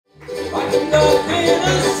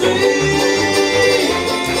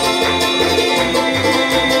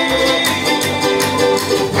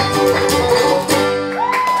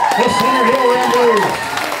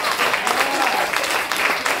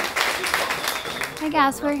Hey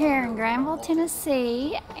guys, we're here in Granville,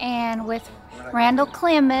 Tennessee, and with Randall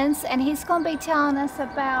Clemens, and he's going to be telling us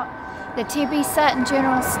about the T.B. Sutton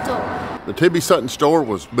General Store. The T.B. Sutton Store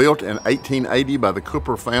was built in 1880 by the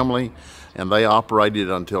Cooper family, and they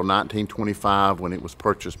operated until 1925 when it was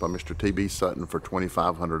purchased by Mr. T.B. Sutton for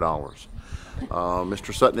 $2,500.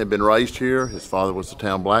 Mr. Sutton had been raised here. His father was a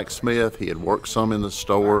town blacksmith. He had worked some in the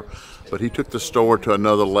store, but he took the store to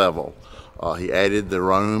another level. He added the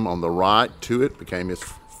room on the right to it, became his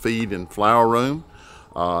feed and flour room.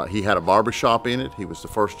 He had a barber shop in it. He was the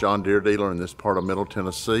first John Deere dealer in this part of Middle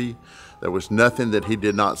Tennessee. There was nothing that he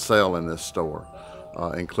did not sell in this store,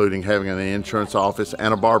 including having an insurance office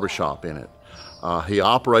and a barber shop in it. He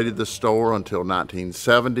operated the store until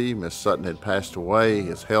 1970. Miss Sutton had passed away.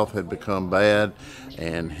 His health had become bad,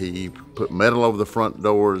 and he put metal over the front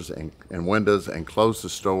doors and windows and closed the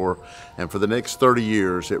store. And for the next 30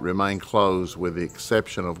 years, it remained closed with the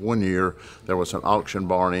exception of 1 year. There was an auction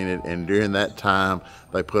barn in it, and during that time,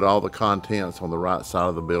 they put all the contents on the right side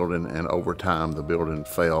of the building, and over time, the building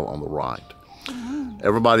fell on the right.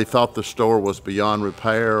 Everybody thought the store was beyond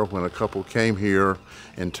repair. When a couple came here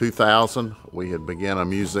in 2000, we had begun a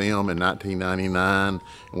museum in 1999,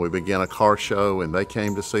 and we began a car show, and they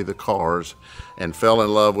came to see the cars and fell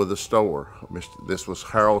in love with the store. This was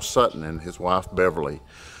Harold Sutton and his wife Beverly.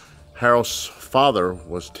 Harold's father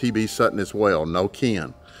was T.B. Sutton as well, no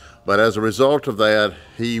kin. But as a result of that,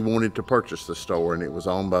 he wanted to purchase the store, and it was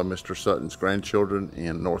owned by Mr. Sutton's grandchildren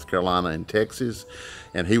in North Carolina and Texas,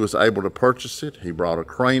 and he was able to purchase it. He brought a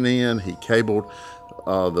crane in, he cabled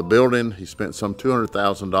the building, he spent some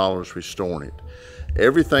 $200,000 restoring it.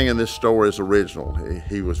 Everything in this store is original.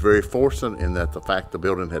 He was very fortunate in that the fact the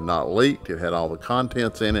building had not leaked, it had all the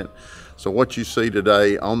contents in it. So what you see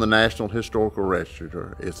today on the National Historical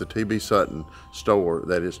Register is the T.B. Sutton store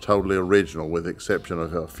that is totally original, with the exception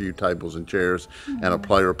of a few tables and chairs and a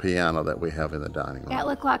player piano that we have in the dining room. That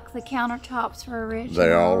looked like the countertops were original.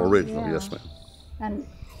 They are all original, yeah. Yes ma'am. And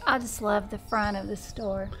I just love the front of the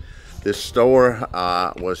store. This store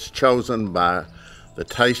was chosen by the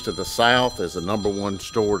Taste of the South as the #1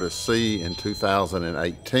 store to see in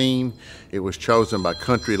 2018. It was chosen by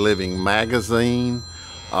Country Living magazine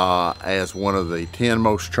as one of the 10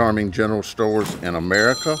 most charming general stores in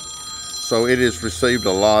America. So it has received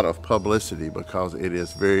a lot of publicity because it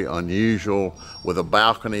is very unusual, with a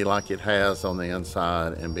balcony like it has on the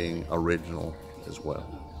inside and being original as well.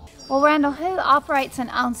 Well, Randall, who operates and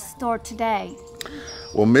owns the store today?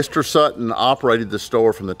 Well, Mr. Sutton operated the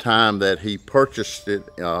store from the time that he purchased it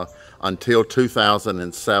until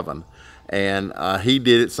 2007. And he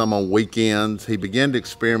did it some on weekends. He began to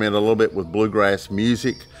experiment a little bit with bluegrass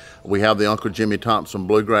music. We have the Uncle Jimmy Thompson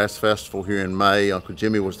Bluegrass Festival here in May. Uncle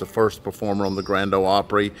Jimmy was the first performer on the Grand Ole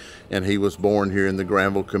Opry, and he was born here in the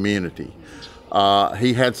Granville community.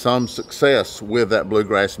 He had some success with that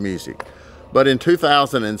bluegrass music. But in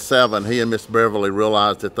 2007, he and Miss Beverly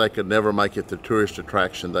realized that they could never make it the tourist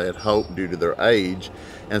attraction they had hoped due to their age.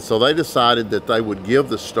 And so they decided that they would give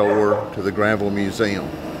the store to the Granville Museum.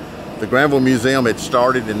 The Granville Museum had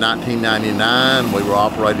started in 1999. We were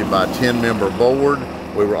operated by a 10-member board.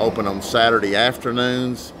 We were open on Saturday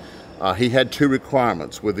afternoons. He had two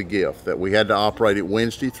requirements with the gift: that we had to operate it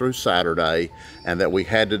Wednesday through Saturday, and that we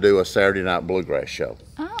had to do a Saturday night bluegrass show.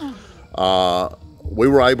 We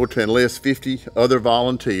were able to enlist 50 other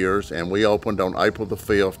volunteers, and we opened on April the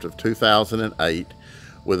 5th of 2008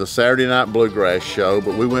 with a Saturday night bluegrass show,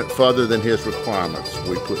 but we went further than his requirements.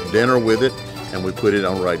 We put dinner with it, and we put it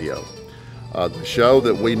on radio. The show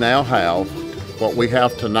that we now have, what we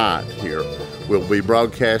have tonight here, will be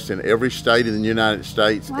broadcast in every state in the United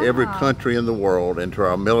States, wow, every country in the world, and to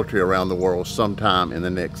our military around the world sometime in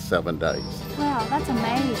the next 7 days. Wow, that's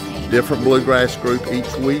amazing. Different bluegrass group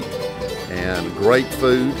each week, and great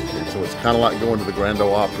food. And so it's kind of like going to the Grand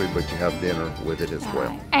Ole Opry, but you have dinner with it as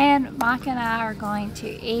well. And Mike and I are going to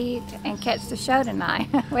eat and catch the show tonight.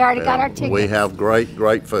 We already got our tickets. We have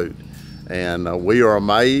great food. And we are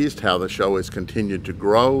amazed how the show has continued to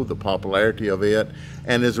grow, the popularity of it.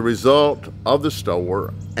 And as a result of the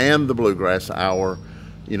store and the Bluegrass Hour,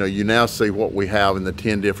 you know, you now see what we have in the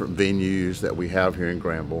 10 different venues that we have here in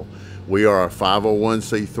Granville. We are a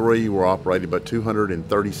 501c3. We're operated by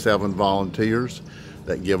 237 volunteers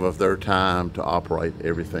that give of their time to operate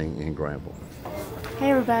everything in Granville.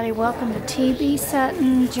 Hey everybody, welcome to T.B.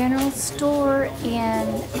 Sutton General Store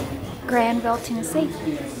in Granville, Tennessee.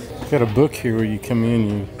 Got a book here where you come in,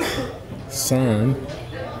 you sign.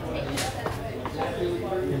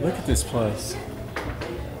 Look at this place.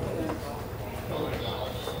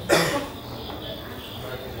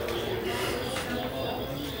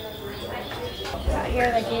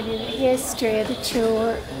 here they give you the history of the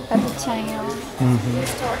tour of the town,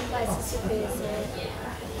 historic places to visit.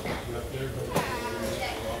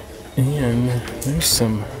 And there's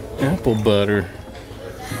some apple butter.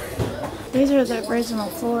 These are the original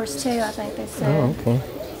floors too, I think they said. Oh, okay.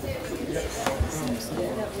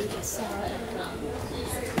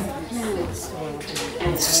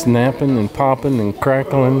 Snapping and popping and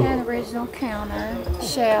crackling. And original counter,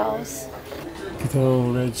 shelves. Look at the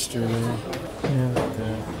old register there. Yeah, look at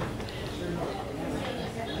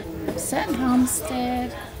that. Sutton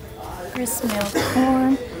Homestead, grist mill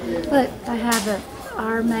corn. Look, they have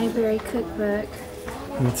our Mayberry cookbook.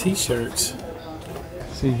 And the t-shirts.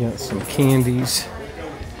 So you got some candies.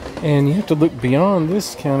 And you have to look beyond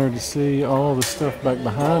this counter to see all the stuff back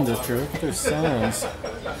behind the truck. There's signs.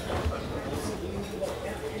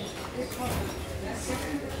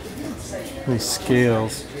 These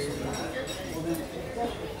scales.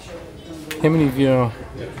 How many of y'all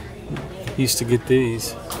used to get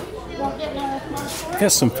these?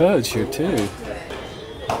 Got some fudge here too.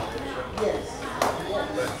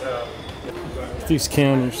 These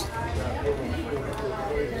counters.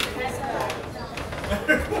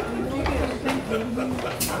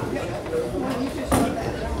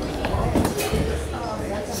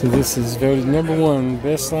 So this is voted #1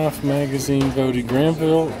 Best Life magazine, voted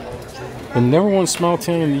Granville the #1 small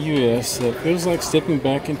town in the U.S. that feels like stepping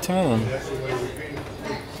back in time.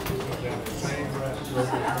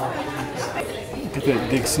 Look at that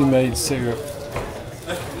Dixie made syrup.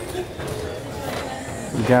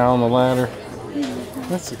 The guy on the ladder.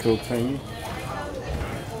 That's a cool painting.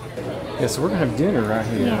 Yeah, so we're gonna have dinner right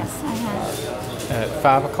here. Yes, I have. At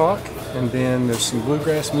 5 o'clock, and then there's some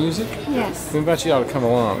bluegrass music. Yes. We invite you all to come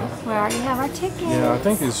along. We already have our tickets. Yeah, I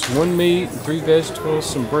think there's 1 meat, 3 vegetables,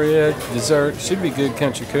 some bread, dessert. Should be good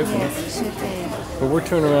country cooking. Yes, it should be. But we're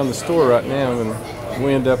touring around the store right now, and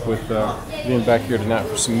we end up with being back here tonight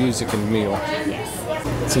for some music and a meal. Yes.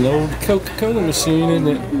 It's an old Coca-Cola machine, isn't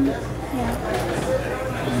it? Yeah.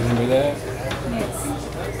 Remember that? Yes.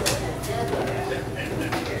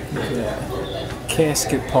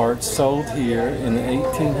 Casket parts sold here in the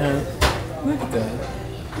 1800s. Look at that.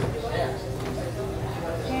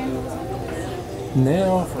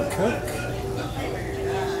 Now for Cook.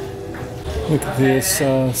 Look at this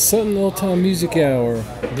Sutton Old Time Music Hour.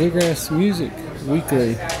 Bluegrass Music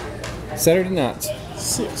Weekly. Saturday nights.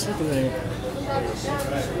 6. Look at that.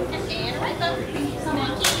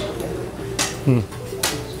 You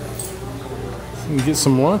can get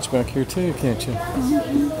some lunch back here too, can't you?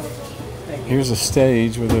 Here's a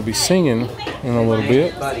stage where they'll be singing in a little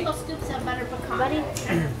bit.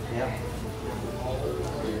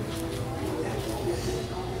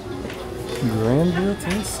 Granville,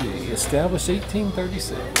 Tennessee, established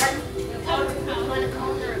 1836.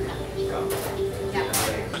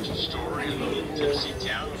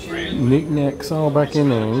 Knickknacks all back in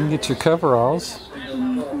there. You can get your coveralls.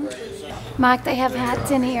 Mike, they have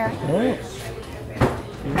hats in here. All right.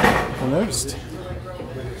 I noticed.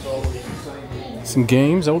 Some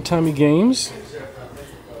games, old-timey games.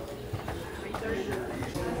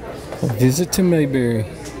 A visit to Mayberry.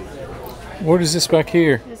 What is this back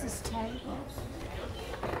here? This is table.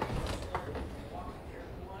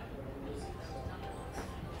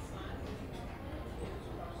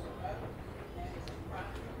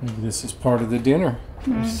 Maybe this is part of the dinner.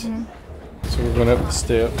 So we're going up the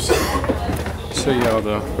steps. Show you all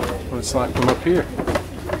what it's like from up here.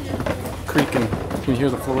 Creaking. Can you hear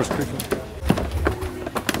the floors creaking?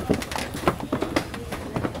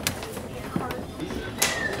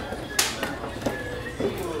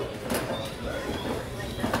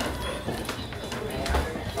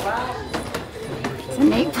 It's a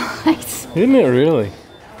neat place. Isn't it really?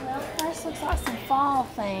 Well, first looks like some fall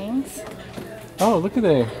things. Oh, look at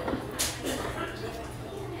that.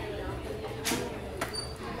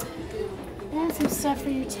 And some stuff for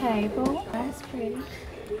your table. That's pretty.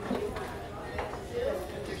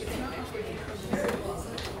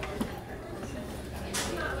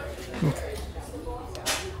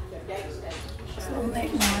 Some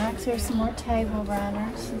knickknacks. Here's some more table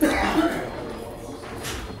runners.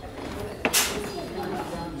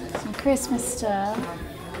 Some Christmas stuff.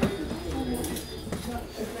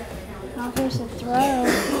 Oh, there's a throw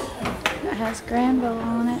that has Granville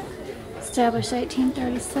on it. Established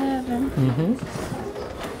 1837.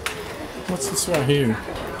 What's this right here?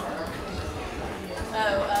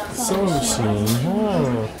 Sewing machine.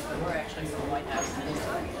 Oh.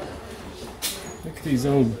 Look at these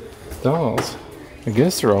old dolls. I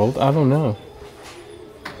guess they're old. I don't know.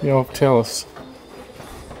 Y'all tell us.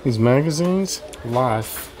 These magazines.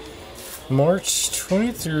 Life. March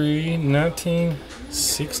 23, 19...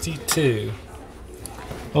 62.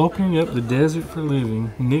 Opening up the desert for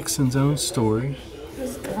living. Nixon's own story. It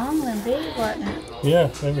was long and big, wasn't it? Yeah,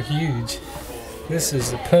 they were huge. This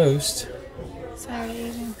is the post. Saturday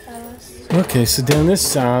Evening Post. Okay, so down this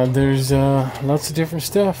side, there's lots of different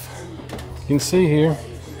stuff. You can see here.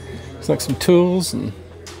 It's like some tools and.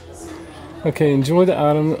 Okay, enjoy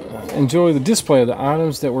the display of the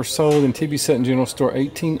items that were sold in T.B. Sutton General Store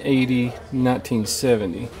 1880,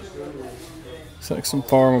 1970. It's like some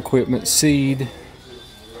farm equipment, seed,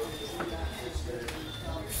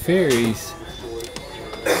 fairies.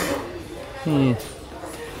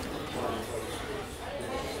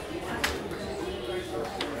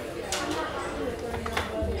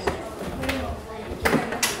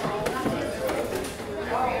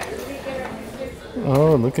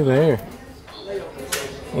 Oh, look at there.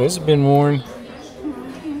 Well, this has been worn.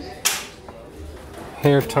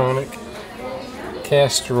 Hair tonic,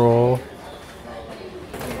 castor oil.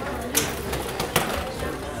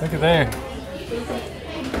 Look at there.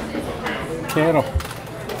 Cattle.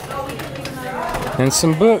 And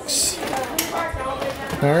some books.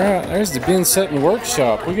 Alright, there's the Ben Sutton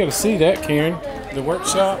workshop. We gotta see that, Karen. The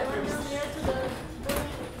workshop.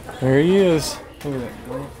 There he is. Look at that.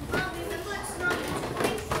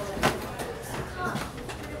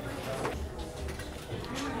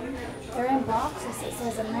 They're in boxes. It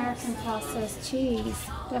says American processed cheese.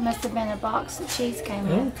 That must have been a box that cheese came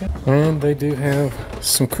in. Okay. And they do have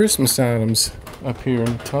some Christmas items up here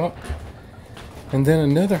on the top. And then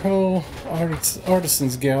another whole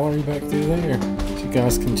artisans gallery back through there that you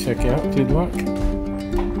guys can check out if you'd like.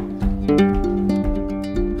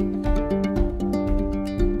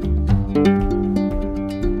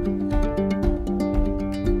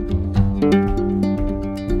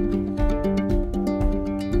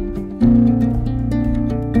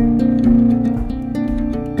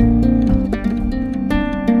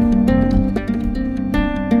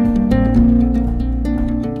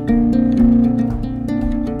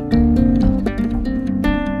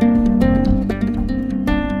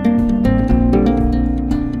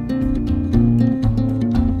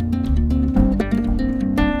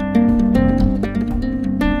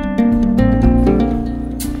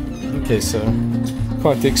 Okay, so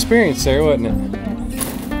quite the experience there, wasn't it?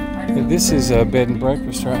 And this is a bed and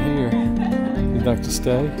breakfast right here. If you'd like to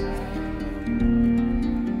stay.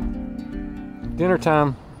 Dinner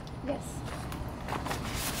time. Yes.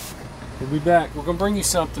 We'll be back. We're gonna bring you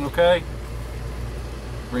something, okay?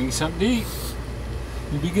 Bring you something to eat.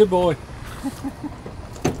 You be a good boy.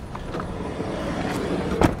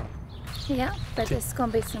 Yeah, but this is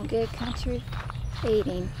going to be some good country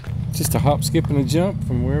eating. Just a hop, skip, and a jump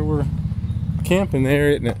from where we're camping there,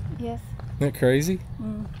 isn't it? Yes. Isn't that crazy?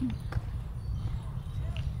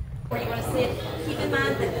 Where you want to sit, keep in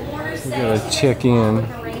mind the corner We section. gotta check in,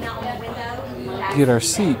 Arena on the window. get our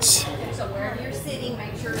seats. So wherever you're sitting,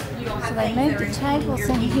 make sure you don't So have they things moved that the are tables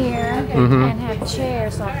in here and have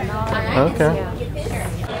chairs like an audience. Okay.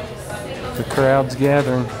 Yeah. The crowd's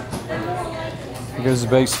gathering. Here goes the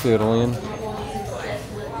bass fiddle in.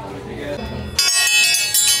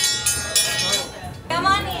 Come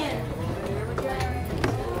on in.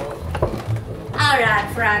 All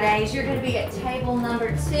right, Fridays, you're going to be at table number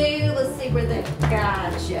 2. Let's see where they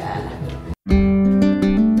got you.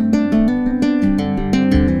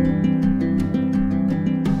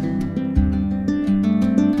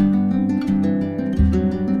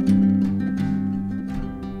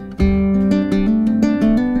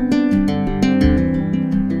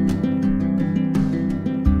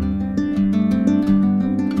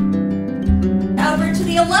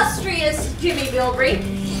 Illustrious Jimmy Bilbrey,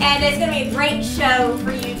 and it's going to be a great show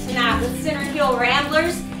for you tonight with Center Hill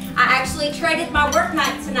Ramblers. I actually traded my work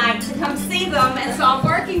night tonight to come see them, and so I'm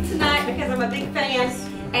working tonight because I'm a big fan,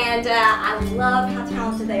 and I love how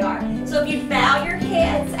talented they are. So if you'd bow your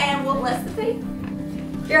heads and we'll bless the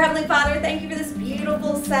feet. Dear Heavenly Father, thank you for this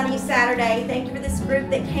beautiful sunny Saturday. Thank you for this group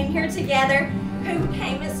that came here together, who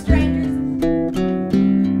came as strangers.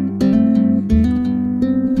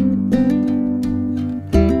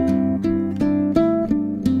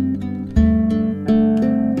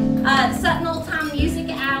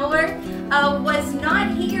 Was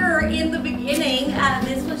not here in the beginning.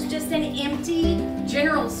 This was just an empty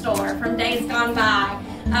general store from days gone by.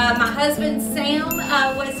 My husband Sam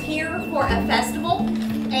was here for a festival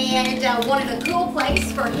and wanted a cool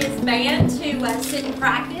place for his band to sit and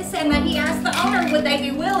practice, and he asked the owner would they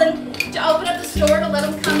be willing to open up the store to let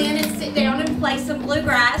them come in and sit down and play some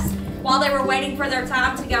bluegrass while they were waiting for their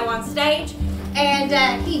time to go on stage. And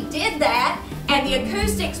he did that. And the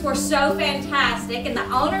acoustics were so fantastic, and the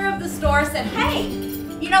owner of the store said, hey,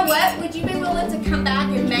 you know what? Would you be willing to come back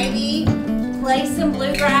and maybe play some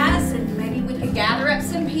bluegrass, and maybe we could gather up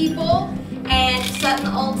some people? And Sutton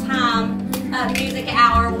Old Time Music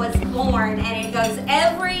Hour was born, and it goes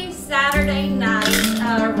every Saturday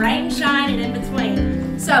night, rain, shine, and in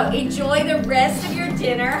between. So enjoy the rest of your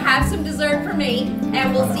dinner, have some dessert for me,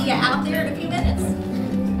 and we'll see you out there in a few minutes.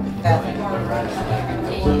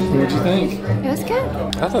 What'd you think? It was good.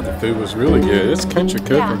 I thought the food was really good. It's country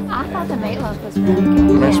cooking. Yeah, I thought the meatloaf was really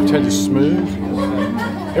good. Mashed potatoes smooth.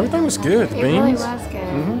 Everything was good. The It really beans. was good.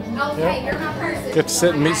 Okay, you're my person. Get to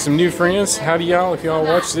sit and meet some new friends. Howdy y'all, if y'all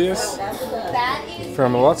watch this. That is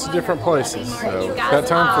From lots of different places. So it's got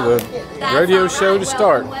time for the radio show to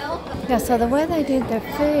start. Yeah, so the way they did their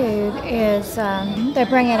food is they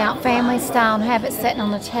bring it out family style and have it sitting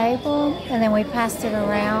on the table, and then we passed it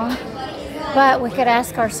around. But we could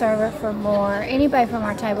ask our server for more. Anybody from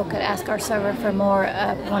our table could ask our server for more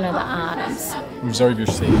of one of the items. Reserve your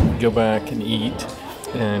seat, go back and eat,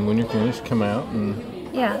 and when you're finished, come out and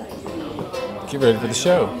Yeah, get ready for the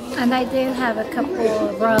show. and they do have a couple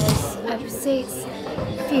of rows of seats,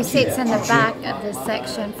 a few seats in the back of this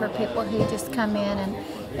section for people who just come in and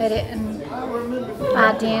they didn't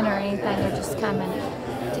buy dinner or anything. They're just coming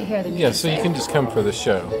to hear the music. Yeah, so you can just come for the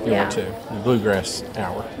show if you Yeah. want to, the Bluegrass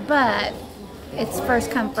Hour. But it's first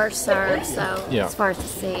come, first served, so Yeah. as far as the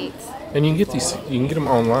seats. And you can get these, you can get them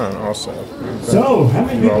online also. So, how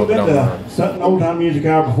many Do all people of it been online. to Sutton Old Time Music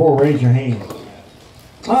Hour before? Raise your hand.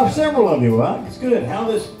 Several of you. Well, it's good. How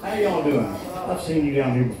y'all doing? I've seen you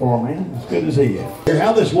down here before, man. It's good to see you.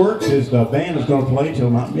 How this works is the band is going to play till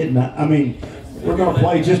about midnight. We're going to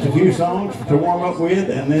play just a few songs to warm up with,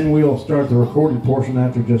 and then we'll start the recorded portion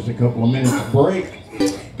after just a couple of minutes break.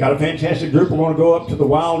 Got a fantastic group. We're going to go up to the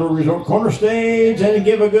Wilder Resort Corner Stage and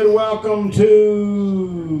give a good welcome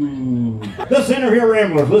to the Center Hill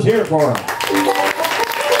Ramblers. Let's hear it for them.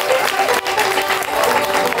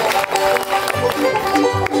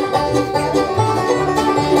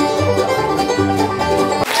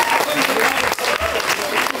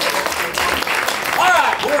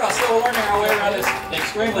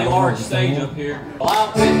 Extremely large stage up here. Well,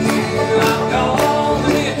 I'll bet you I'm gone to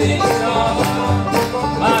be a big star.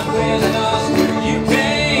 My friend and Oscar, you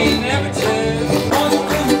can't never tell. On the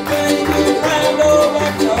blue baby, round over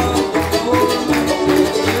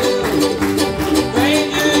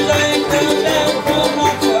Rangers ain't come down from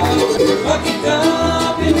my coast. Lucky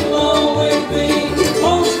top, it will always be.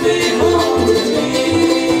 Home sweet home to me.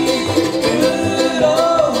 Good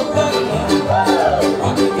old Rocky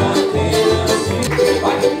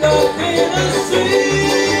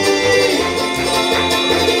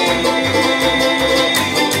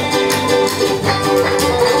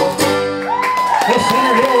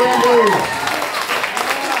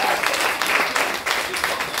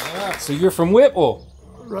Rocky So you're from Whitwell.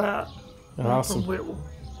 Right. Awesome. I'm from Whitwell.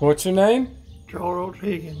 What's your name? Charles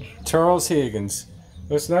Higgins. Charles Higgins.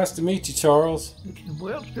 Well, it's nice to meet you, Charles.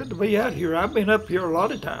 Well, it's good to be out here. I've been up here a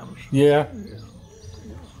lot of times. Yeah.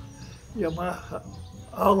 Yeah,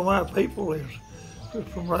 all of my people is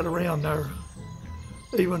from right around there.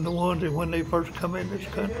 Even the ones that when they first come in this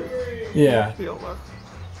country. Yeah. Still there.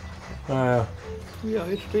 Wow. Yeah,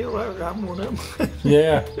 it's still there. I'm one of them.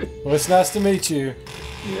 Yeah. Well, it's nice to meet you.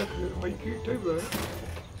 Yeah, good to meet you too, brother.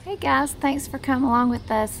 Hey guys, thanks for coming along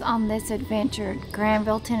with us on this adventure at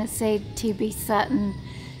Granville, Tennessee, TB Sutton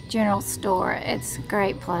General Store. It's a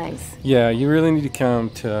great place. Yeah, you really need to come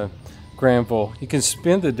to Granville. You can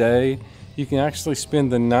spend the day, you can actually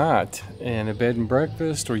spend the night in a bed and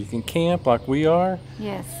breakfast, or you can camp like we are.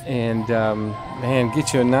 Yes. And man,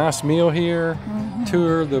 get you a nice meal here,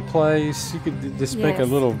 tour the place. You could just make a Yes.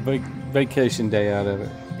 little vacation day out of it.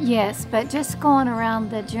 Yes, but just going around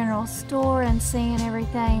the general store and seeing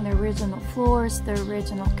everything, the original floors, the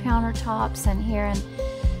original countertops, and hearing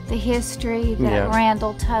the history that Yeah.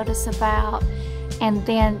 Randall told us about. And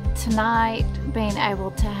then tonight, being able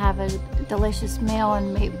to have a delicious meal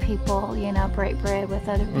and meet people, you know, break bread with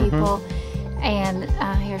other people, and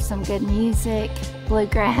hear some good music,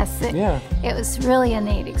 bluegrass. It was really a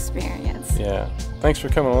neat experience. Yeah. Thanks for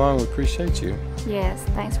coming along. We appreciate you. Yes,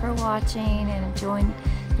 thanks for watching and enjoying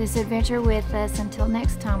this adventure with us. Until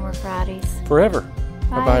next time, we're Fridays. Forever.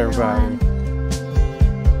 Bye, Bye-bye, everybody. everyone.